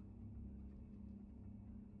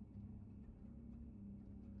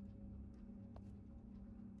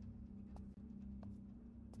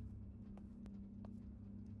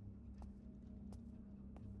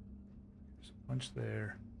 There's a bunch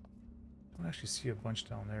there. I don't actually see a bunch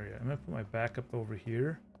down there yet. I'm gonna put my backup over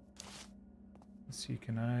here. Let's see,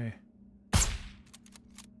 can I...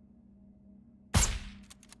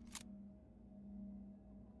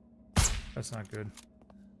 That's not good.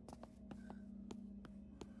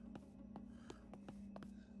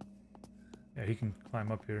 Yeah, he can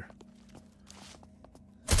climb up here.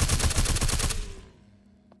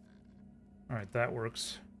 Alright, that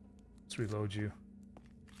works. Let's reload you. In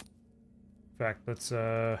fact, let's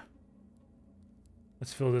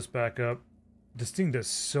fill this back up. This thing does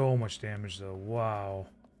so much damage though. Wow.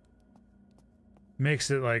 Makes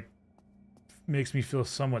it like makes me feel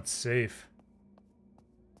somewhat safe.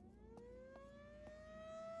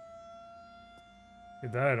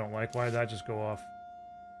 Okay, that I don't like. Why did that just go off?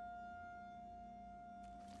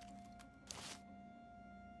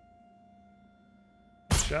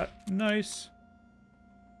 Shot. Nice.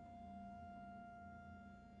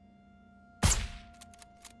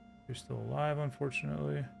 You're still alive,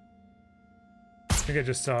 unfortunately. I think I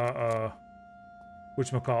just saw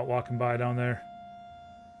whatchamacallit walking by down there.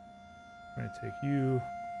 I'm gonna take you.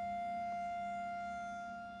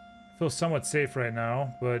 I feel somewhat safe right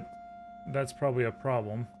now, but that's probably a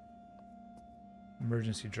problem.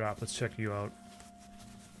 Emergency drop. Let's check you out.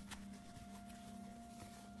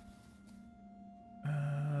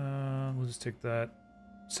 We'll just take that.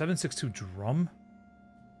 7.62 drum?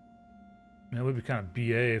 Man, that would be kind of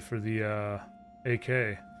BA for the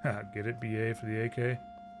AK. Get it? BA for the AK?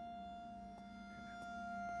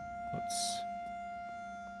 Let's...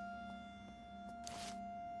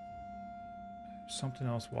 There's something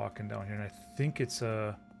else walking down here, and I think it's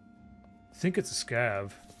a...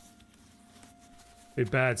 scav. A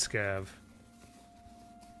bad scav.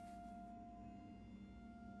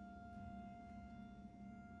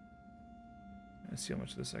 Let's see how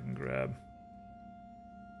much of this I can grab.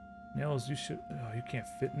 Nails, you should... Oh, you can't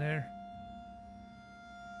fit in there?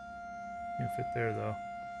 You can fit there, though.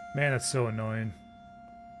 Man, that's so annoying.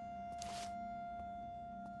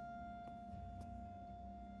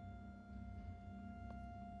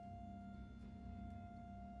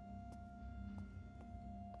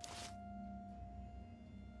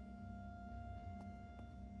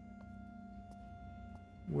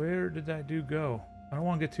 Where did that dude go? I don't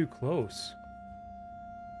want to get too close.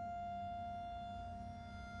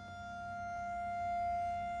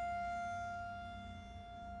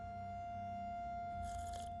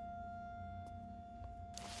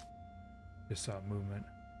 Just saw movement.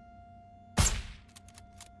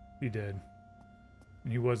 He did.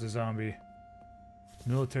 And he was a zombie.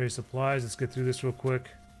 Military supplies. Let's get through this real quick.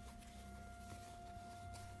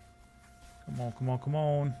 Come on, come on, come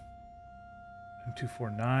on.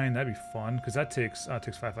 M249. That'd be fun. Because that takes... Oh, it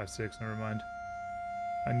takes 5.56. Never mind.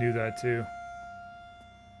 I knew that too.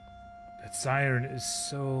 That siren is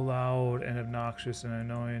so loud and obnoxious and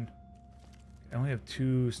annoying. I only have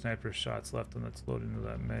 2 sniper shots left and that's loaded into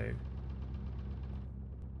that mag.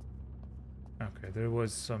 Okay, there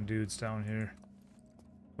was some dudes down here.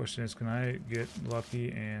 Question is, can I get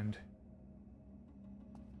lucky and...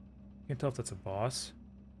 Can't tell if that's a boss.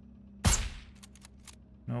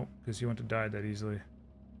 Nope, because he wouldn't have died that easily.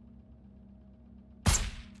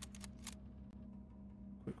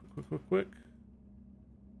 Quick, quick, quick, quick, quick.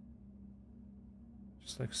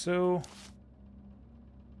 Just like so.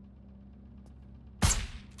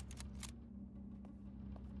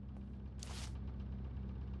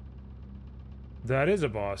 That is a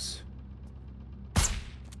boss.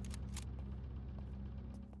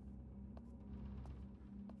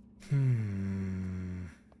 Do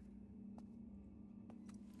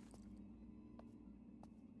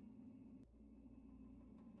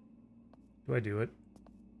I do it?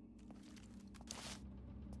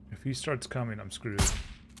 If he starts coming, I'm screwed.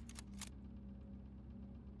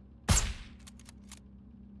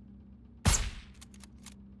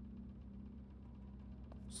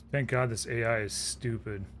 Thank God this AI is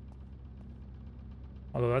stupid.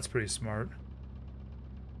 Although that's pretty smart.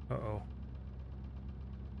 Uh-oh.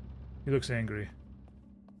 He looks angry.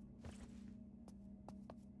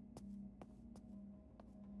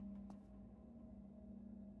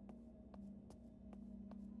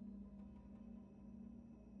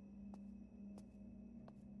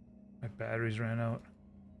 My batteries ran out.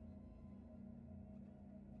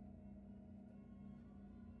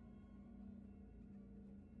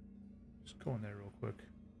 Just go in there real quick.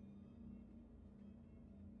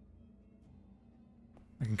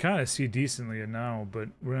 I can kind of see decently now, but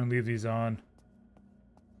we're gonna leave these on.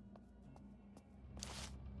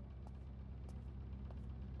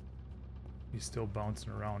 He's still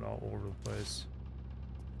bouncing around all over the place.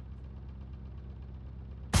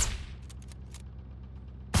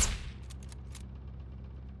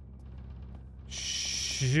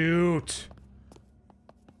 Shoot!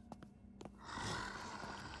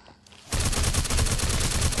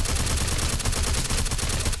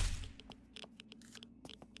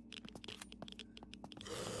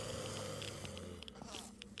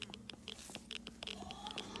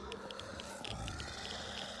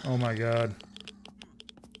 Oh my god.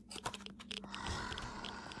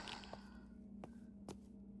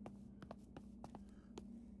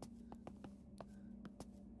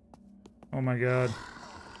 Oh my god.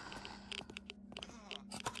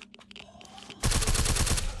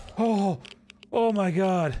 Oh! Oh my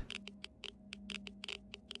god.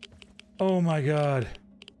 Oh my god.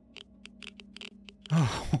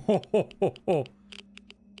 Oh,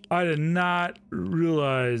 I did not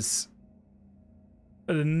realize.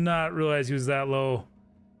 I did not realize he was that low.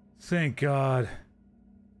 Thank God.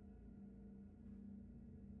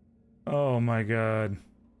 Oh my god.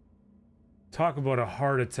 Talk about a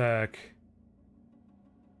heart attack.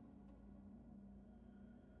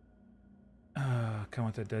 Come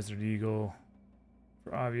with that Desert Eagle.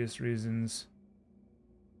 For obvious reasons.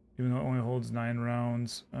 Even though it only holds 9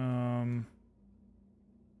 rounds. Oh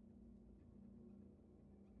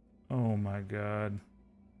my god.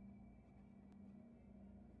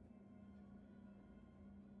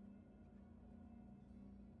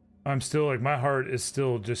 I'm still like, my heart is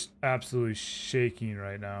still just absolutely shaking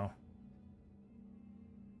right now.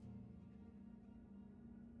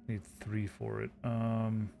 Need 3 for it.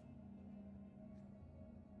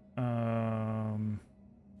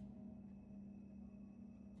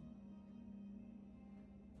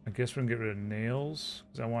 I guess we're gonna get rid of nails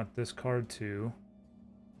because I want this card too.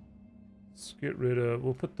 Let's get rid of,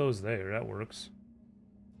 we'll put those there, that works.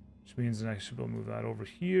 Which means then I should be able to move that over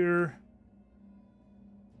here.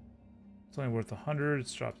 It's only worth 100,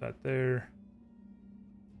 let's drop that there.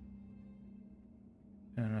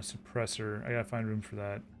 And a suppressor, I gotta find room for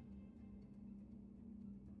that.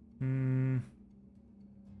 You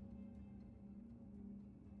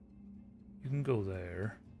can go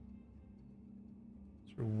there.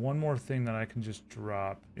 Is there one more thing that I can just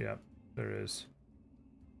drop? Yep, there is.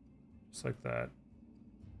 Just like that.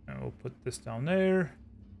 And we'll put this down there.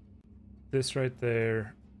 This right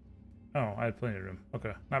there. Oh, I had plenty of room.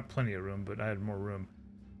 Okay, not plenty of room, but I had more room.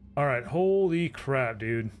 Alright, holy crap,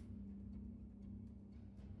 dude.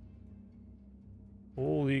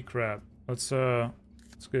 Holy crap. Let's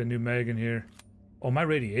get a new mag in here. Oh, my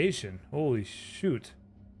radiation. Holy shoot.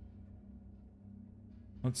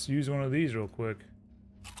 Let's use one of these real quick.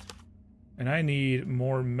 And I need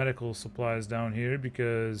more medical supplies down here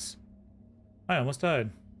because I almost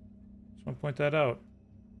died. Just want to point that out.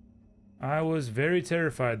 I was very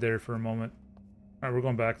terrified there for a moment. Alright, we're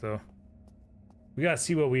going back though. We gotta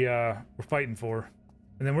see what we're fighting for.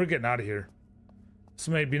 And then we're getting out of here. This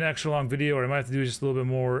may be an extra long video, or I might have to do just a little bit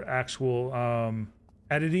more actual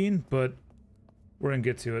editing, but we're gonna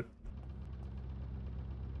get to it.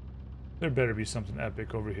 There better be something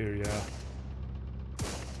epic over here, yeah.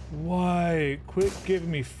 Why? Quit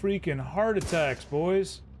giving me freaking heart attacks,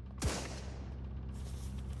 boys.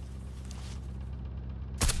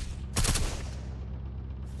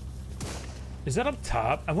 Is that up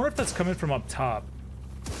top? I wonder if that's coming from up top.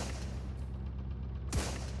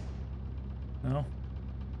 No.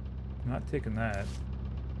 I'm not taking that.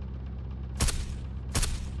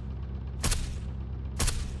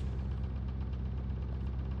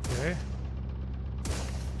 Okay.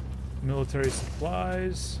 Military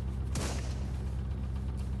supplies.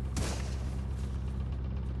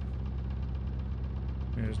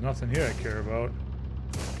 I mean, there's nothing here I care about.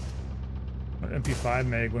 An MP5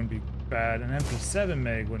 mag wouldn't be bad. An MP7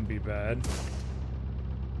 mag wouldn't be bad.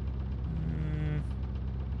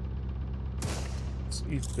 Let's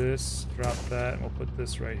eat this, drop that, and we'll put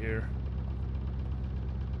this right here.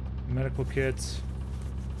 Medical kits.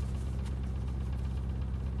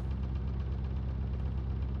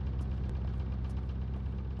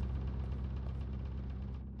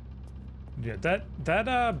 Yeah,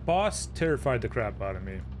 that boss terrified the crap out of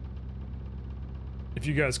me. If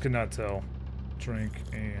you guys could not tell. Drink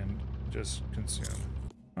and just consume.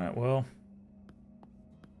 Alright, well.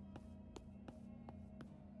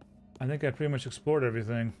 I think I pretty much explored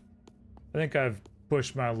everything. I think I've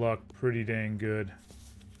pushed my luck pretty dang good.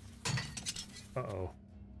 Uh-oh.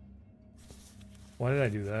 Why did I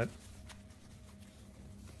do that?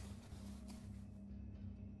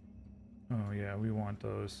 Oh yeah, we want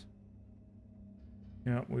those.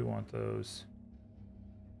 Yeah, we want those.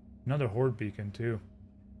 Another horde beacon too.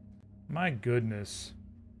 My goodness.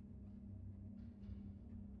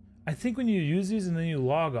 I think when you use these and then you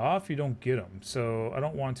log off, you don't get them. So I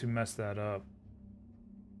don't want to mess that up.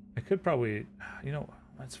 I could probably, you know,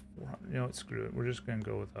 that's 400. You know what, screw it. We're just going to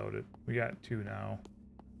go without it. We got 2 now.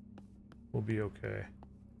 We'll be okay.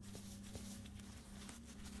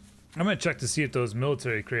 I'm going to check to see if those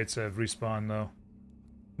military crates have respawned though.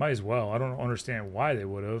 Might as well. I don't understand why they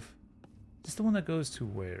would have. Is this the one that goes to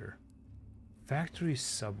where? Factory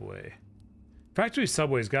subway. Factory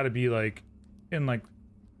subway's got to be like in like,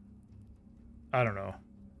 I don't know.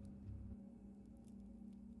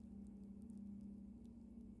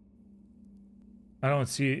 I don't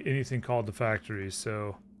see anything called the factory,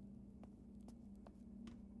 so.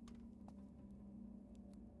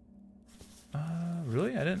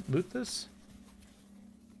 Really? I didn't loot this?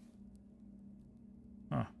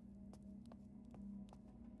 Huh.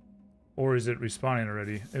 Or is it respawning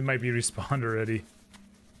already? It might be respawned already.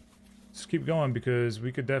 Just keep going because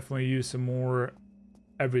we could definitely use some more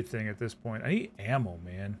everything at this point. I need ammo,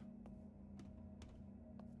 man.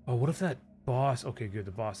 Oh, what if that boss... Okay, good.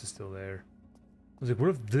 The boss is still there. I was like,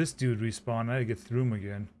 what if this dude respawned? I had to get through him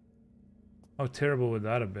again. How terrible would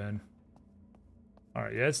that have been?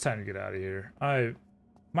 Alright, yeah, it's time to get out of here.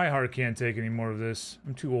 My heart can't take any more of this.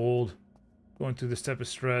 I'm too old. Going through this type of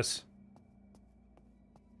stress.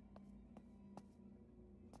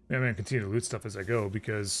 I'm gonna continue to loot stuff as I go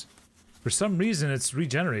because for some reason it's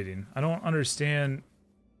regenerating. I don't understand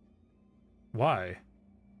why.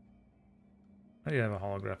 I have a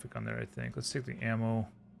holographic on there, I think. Let's take the ammo.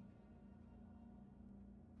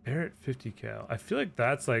 Barrett 50 cal. I feel like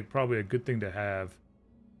that's like probably a good thing to have.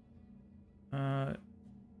 I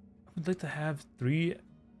would like to have three.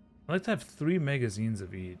 I'd like to have 3 magazines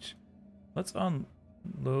of each. Let's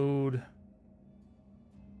unload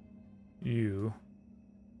you.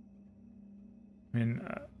 I mean,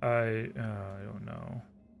 I don't know.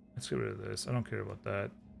 Let's get rid of this. I don't care about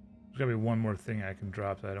that. There's gotta be one more thing I can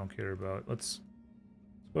drop that I don't care about. Let's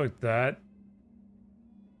go like that.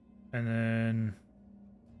 And then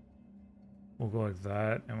we'll go like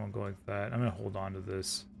that, and we'll go like that. I'm gonna hold on to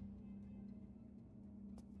this.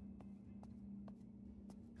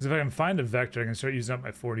 Because if I can find a vector, I can start using up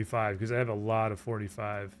my 45, because I have a lot of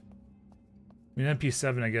 45. I mean,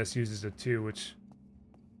 MP7, I guess, uses it too, which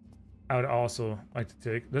I would also like to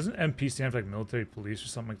take. Doesn't MP stand for like military police or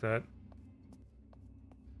something like that?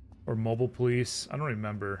 Or mobile police? I don't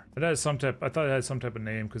remember. It has some type, I thought it had some type of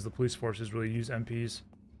name, because the police forces really use MPs.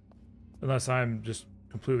 Unless I'm just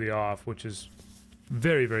completely off, which is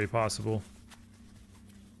very, very possible.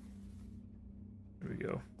 There we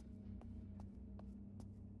go.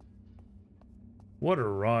 What a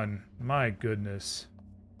run. My goodness.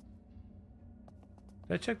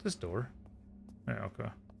 Did I check this door? Yeah, okay.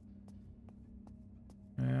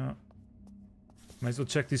 Yeah. Might as well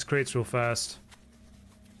check these crates real fast.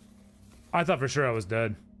 I thought for sure I was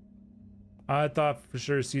dead. I thought for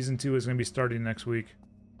sure season 2 was going to be starting next week.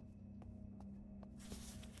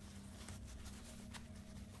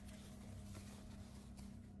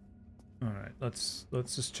 Alright, let's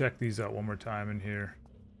just check these out one more time in here.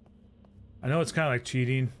 I know it's kind of like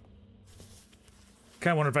cheating.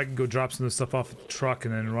 Kind of wonder if I can go drop some of the stuff off the truck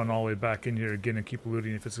and then run all the way back in here again and keep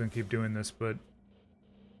looting if it's going to keep doing this, but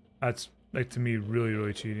that's, like, to me, really,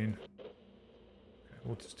 really cheating. Okay,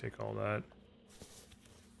 we'll just take all that.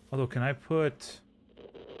 Although, can I put...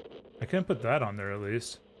 I can put that on there at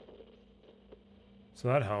least. So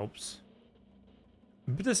that helps.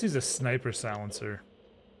 But this needs a sniper silencer.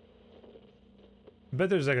 I bet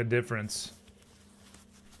there's like a difference.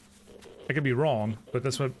 I could be wrong, but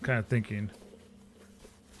that's what I'm kind of thinking.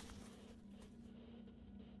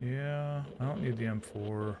 Yeah, I don't need the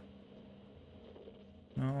M4.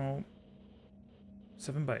 No.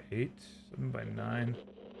 7x8? 7x9?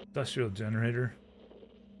 Industrial generator?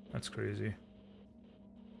 That's crazy.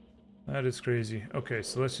 That is crazy. Okay,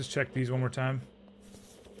 so let's just check these one more time.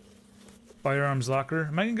 Firearms locker.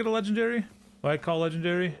 Am I gonna get a legendary? What I call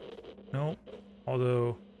legendary? No.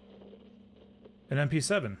 Although, an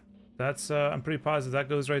MP7. That's, I'm pretty positive that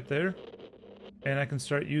goes right there. And I can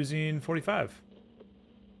start using 45.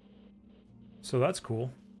 So that's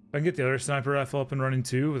cool. I can get the other sniper rifle up and running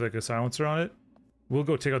too with like a silencer on it. We'll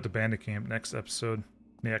go take out the bandit camp next episode.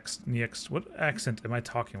 Next. What accent am I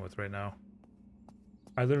talking with right now?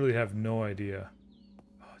 I literally have no idea.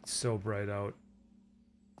 Oh, it's so bright out.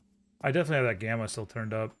 I definitely have that gamma still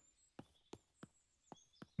turned up.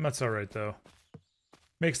 That's alright though.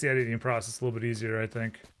 Makes the editing process a little bit easier, I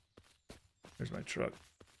think. There's my truck.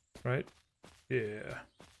 Right? Yeah.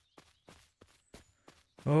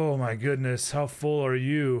 Oh my goodness, how full are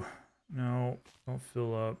you? No, don't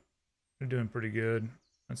fill up. You're doing pretty good.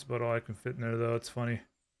 That's about all I can fit in there though, it's funny.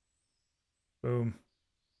 Boom.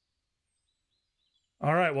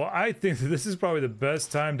 Alright, well I think that this is probably the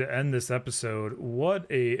best time to end this episode. What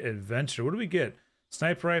a adventure. What do we get?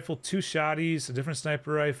 Sniper rifle, 2 shotties, a different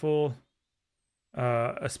sniper rifle,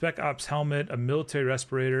 a spec ops helmet, a military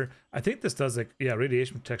respirator. I think this does like, yeah,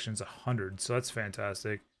 radiation protection is 100, so that's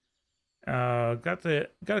fantastic. Got a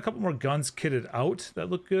couple more guns kitted out that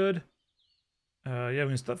look good. Yeah,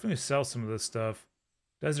 we can definitely sell some of this stuff.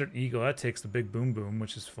 Desert Eagle, that takes the big boom boom,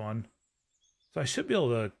 which is fun. So I should be able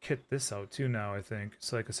to kit this out too now, I think.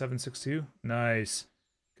 It's like a 7.62. Nice.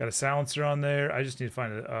 Got a silencer on there. I just need to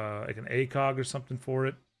find a like an ACOG or something for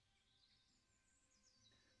it.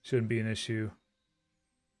 Shouldn't be an issue.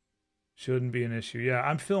 Shouldn't be an issue. Yeah,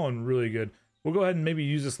 I'm feeling really good. We'll go ahead and maybe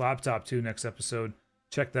use this laptop too next episode.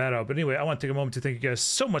 Check that out. But anyway, I want to take a moment to thank you guys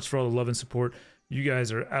so much for all the love and support. You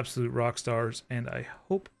guys are absolute rock stars, and I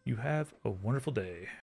hope you have a wonderful day.